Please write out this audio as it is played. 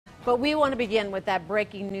But we want to begin with that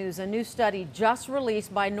breaking news. A new study just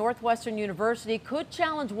released by Northwestern University could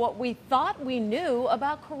challenge what we thought we knew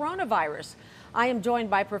about coronavirus. I am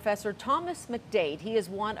joined by Professor Thomas McDade. He is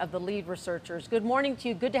one of the lead researchers. Good morning to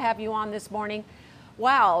you. Good to have you on this morning.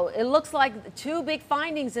 Wow, it looks like two big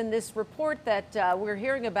findings in this report that we're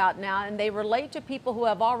hearing about now, and they relate to people who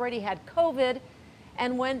have already had COVID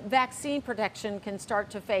and when vaccine protection can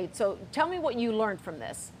start to fade. So tell me what you learned from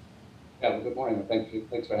this. Yeah, well, good morning.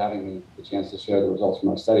 Thanks for having me the chance to share the results from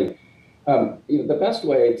our study. The best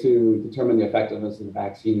way to determine the effectiveness of the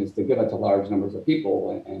vaccine is to give it to large numbers of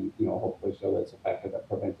people and hopefully show that it's effective at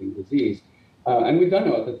preventing disease. And we've done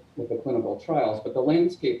it with the clinical trials, but the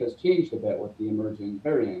landscape has changed a bit with the emerging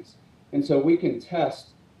variants. And so we can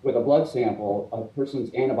test with a blood sample a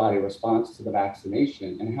person's antibody response to the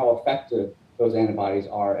vaccination and how effective those antibodies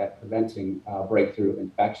are at preventing breakthrough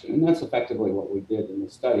infection. And that's effectively what we did in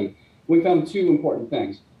the study. We found two important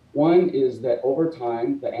things. One is that over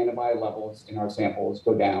time, the antibody levels in our samples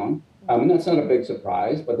go down. And that's not a big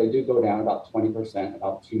surprise, but they do go down about 20%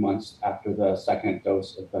 about 2 months after the second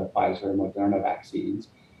dose of the Pfizer and Moderna vaccines.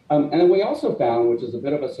 And then we also found, which is a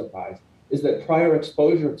bit of a surprise, is that prior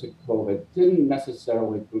exposure to COVID didn't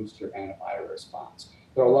necessarily boost your antibody response.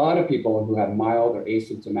 There are a lot of people who have mild or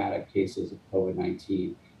asymptomatic cases of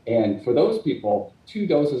COVID-19. And for those people, 2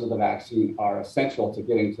 doses of the vaccine are essential to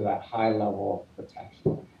getting to that high level of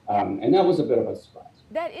protection. And that was a bit of a surprise.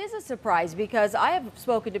 That is a surprise because I have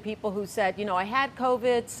spoken to people who said, I had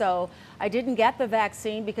COVID, so I didn't get the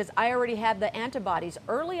vaccine because I already had the antibodies.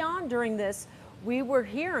 Early on during this, we were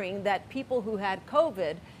hearing that people who had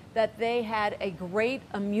COVID, that they had a great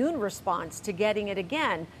immune response to getting it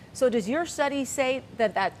again. So does your study say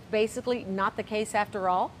that that's basically not the case after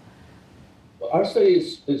all? Our study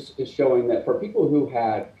is showing that for people who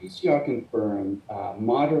had PCR-confirmed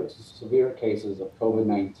moderate to severe cases of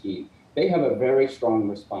COVID-19, they have a very strong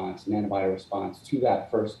response, an antibody response to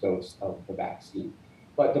that first dose of the vaccine.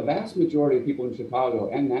 But the vast majority of people in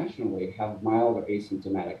Chicago and nationally have mild or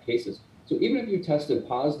asymptomatic cases. So even if you tested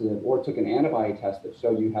positive or took an antibody test that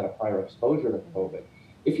showed you had a prior exposure to COVID,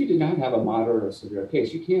 if you did not have a moderate or severe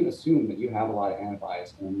case, you can't assume that you have a lot of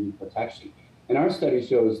antibodies and immune protection. And our study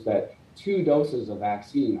shows that 2 doses of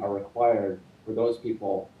vaccine are required for those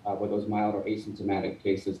people with those mild or asymptomatic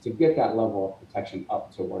cases to get that level of protection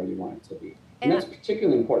up to where you want it to be. And that's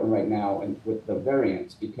particularly important right now with the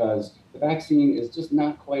variants because the vaccine is just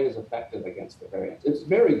not quite as effective against the variants. It's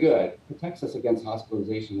very good, protects us against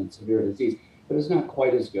hospitalization and severe disease, but it's not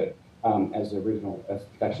quite as good as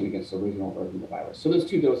protection against the original version of the virus. So those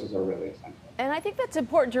 2 doses are really essential. And I think that's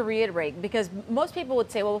important to reiterate because most people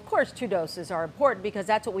would say, well, of course, 2 doses are important because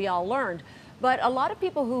that's what we all learned. But a lot of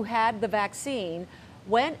people who had the vaccine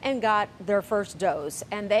went and got their first dose,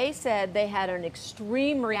 and they said they had an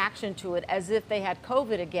extreme reaction to it as if they had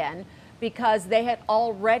COVID again because they had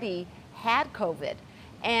already had COVID.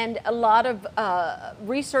 And a lot of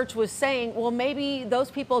research was saying, well, maybe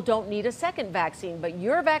those people don't need a second vaccine, but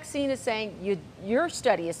your vaccine is saying, your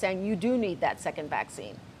study is saying you do need that second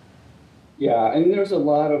vaccine. Yeah, and there's a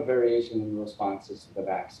lot of variation in responses to the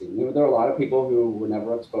vaccine. There are a lot of people who were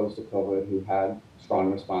never exposed to COVID who had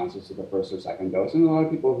strong responses to the first or second dose, and a lot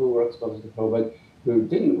of people who were exposed to COVID who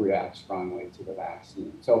didn't react strongly to the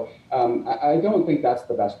vaccine. So I don't think that's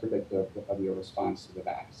the best predictor of your response to the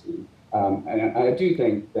vaccine. And I do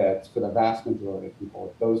think that for the vast majority of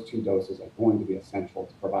people, those 2 doses are going to be essential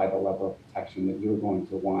to provide the level of protection that you're going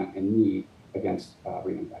to want and need against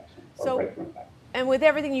reinfection or breakthrough infection. And with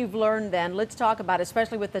everything you've learned then, let's talk about,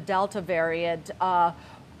 especially with the Delta variant,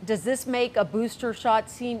 does this make a booster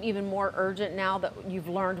shot seem even more urgent now that you've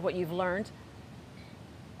learned what you've learned?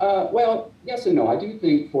 Well, yes and no. I do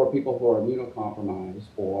think for people who are immunocompromised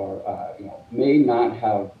or may not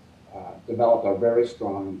have developed a very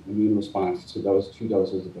strong immune response to those 2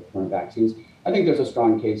 doses of the current vaccines, I think there's a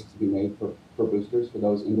strong case to be made for boosters for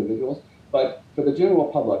those individuals. But for the general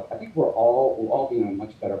public, I think we'll all be in a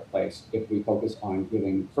much better place if we focus on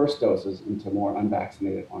giving first doses into more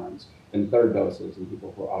unvaccinated arms than third doses in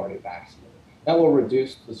people who are already vaccinated. That will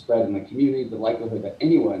reduce the spread in the community, the likelihood that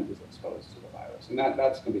anyone is exposed to the virus. And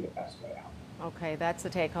that's going to be the best way out. Okay, that's the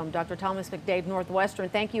take home. Dr. Thomas McDade, Northwestern,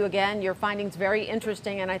 thank you again. Your findings very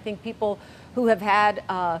interesting, and I think people who have had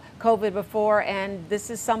COVID before, and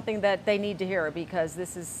this is something that they need to hear because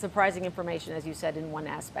this is surprising information, as you said, in one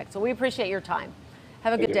aspect. So we appreciate your time.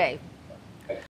 Have a good day.